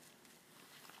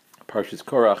Parshas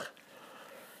Korach.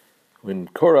 When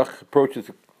Korach approaches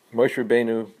Moshe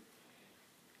Rabbeinu,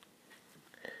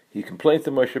 he complains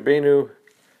to Moshe Rabbeinu,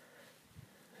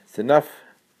 it's enough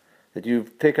that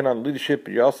you've taken on leadership,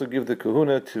 but you also give the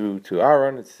kahuna to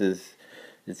Aaron. It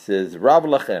says Rav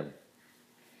Lachem.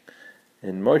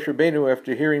 And Moshe Rabbeinu,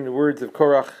 after hearing the words of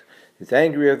Korach, is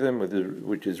angry at them,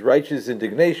 which is righteous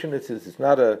indignation. It says it's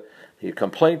not a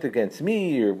complaint against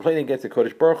me, or complaining against the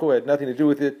Kodesh Baruch Hu, it had nothing to do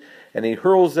with it. And he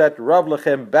hurls that Rav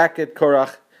Lachem back at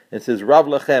Korach and says, Rav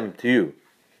Lachem to you.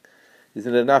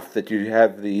 Isn't it enough that you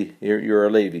have you're a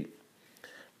Levi?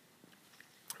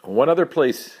 One other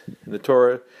place in the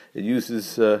Torah it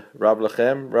uses Rav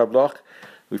Lachem, Rav Lach.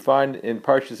 We find in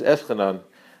Parshas Eschanan,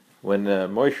 when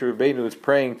Moshe Rabbeinu is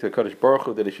praying to Kodesh Baruch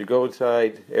Hu that he should go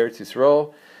inside Eretz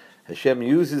Yisrael, Hashem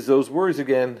uses those words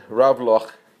again, Rav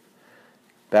Lach,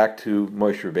 back to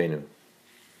Moshe Rabbeinu.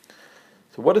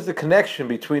 So what is the connection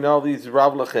between all these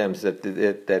Rav Lachems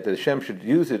that Hashem should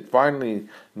use it finally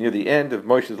near the end of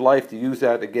Moshe's life to use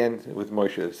that again with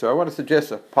Moshe? So I want to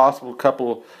suggest a possible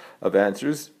couple of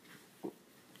answers.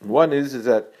 One is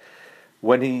that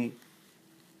when he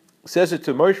says it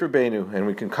to Moshe Rabbeinu, and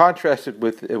we can contrast it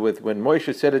with when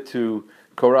Moshe said it to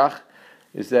Korach,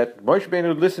 is that Moshe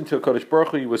Rabbeinu listened to Kodesh Baruch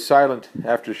Hu. He was silent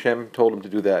after Hashem told him to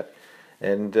do that.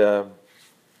 And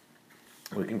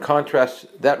we can contrast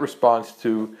that response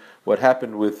to what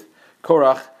happened with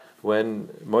Korach when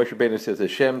Moshe Rabbeinu says,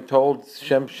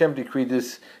 Hashem decreed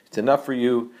this, it's enough for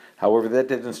you. However, that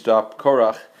didn't stop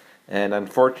Korach, and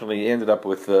unfortunately he ended up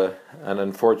with an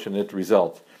unfortunate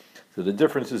result. So the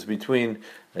differences between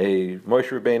a Moshe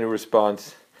Rabbeinu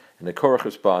response and a Korach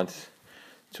response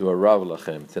to a Rav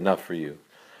Lachem, it's enough for you.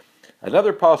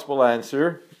 Another possible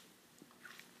answer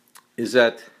is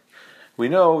that we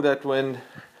know that when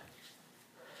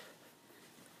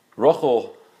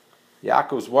Rachel,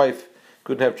 Yaakov's wife,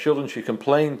 couldn't have children, she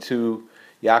complained to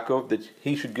Yaakov that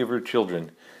he should give her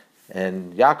children.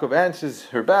 And Yaakov answers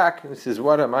her back and says,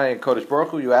 what am I, Kodesh Baruch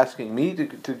Hu, you asking me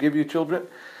to give you children?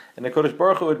 And the Kodesh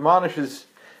Baruch Hu admonishes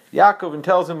Yaakov and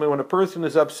tells him that when a person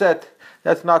is upset,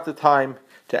 that's not the time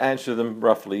to answer them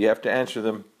roughly. You have to answer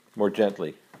them more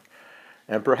gently.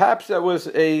 And perhaps that was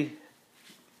a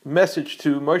message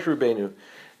to Moshe Rabbeinu,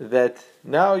 that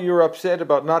now you're upset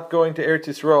about not going to Eretz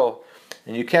Yisrael,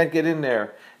 and you can't get in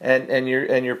there, and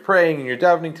you're praying, and you're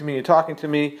davening to me, you're talking to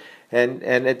me, and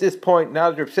at this point, now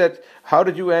that you're upset, how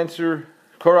did you answer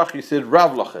Korach? You said,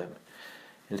 Rav Lachem.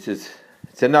 And it says,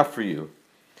 it's enough for you.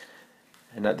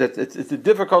 And it's a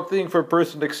difficult thing for a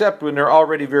person to accept when they're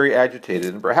already very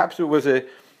agitated. And perhaps it was a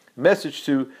message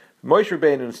to Moshe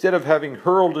Rabbeinu, instead of having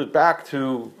hurled it back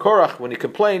to Korach when he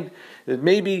complained, that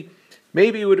maybe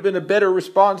it would have been a better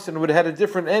response and would have had a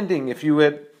different ending if you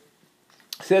had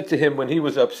said to him when he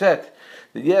was upset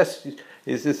that yes,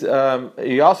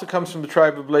 he also comes from the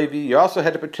tribe of Levi, you also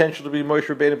had the potential to be Moshe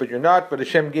Rabbeinu, but you're not, but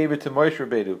Hashem gave it to Moshe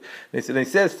Rabbeinu. And he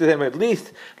says to him, at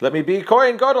least let me be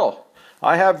Kohen Gadol.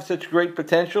 I have such great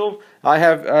potential. I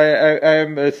have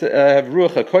Ruach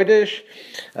HaKodesh.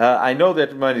 I know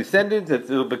that my descendants, that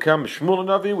it'll become Shmuel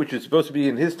Navi, which is supposed to be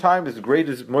in his time as great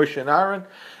as Moshe and Aaron.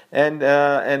 And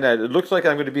it looks like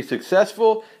I'm going to be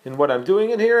successful in what I'm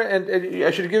doing in here, and I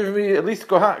should give me at least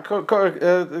the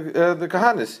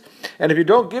Kohanis. And if you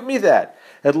don't give me that,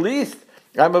 at least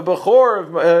I'm a Bechor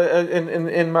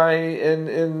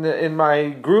in my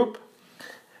group,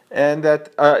 and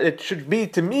that it should be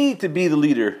to me to be the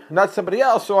leader, not somebody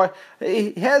else. So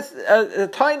he has a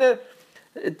tiny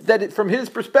that from his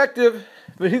perspective,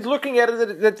 but he's looking at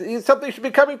it that something should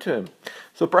be coming to him.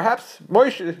 So perhaps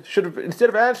Moshe should have, instead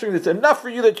of answering, it's enough for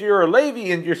you that you're a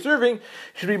Levi and you're serving,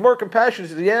 should be more compassionate.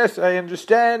 He says, yes, I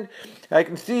understand. I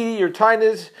can see your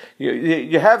tinus.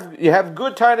 You have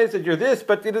good tinus and you're this,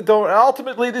 but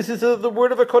ultimately this is the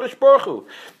word of a Kodesh Baruch Hu.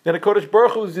 And a Kodesh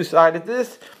Baruch Hu has decided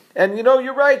this. And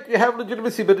you're right, you have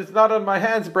legitimacy, but it's not on my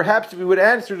hands. Perhaps if we would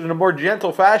answer it in a more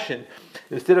gentle fashion,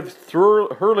 instead of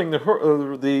hurling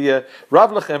the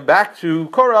Rav Lachem back to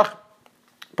Korach,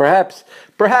 perhaps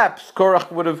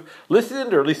Korach would have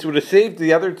listened, or at least would have saved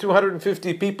the other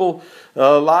 250 people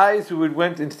lives who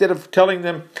went, instead of telling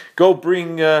them, go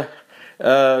bring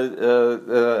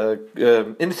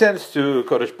incense to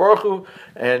Kodesh Baruch Hu,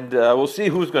 and we'll see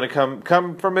who's going to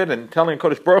come from it, and telling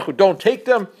Kodesh Baruch Hu, don't take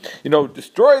them,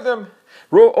 destroy them,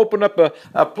 open up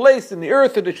a place in the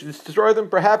earth and it should destroy them.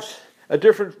 Perhaps a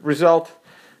different result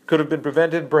could have been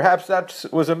prevented. Perhaps that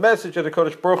was a message that the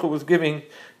Kodesh Baruch Hu was giving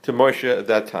to Moshe at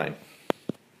that time.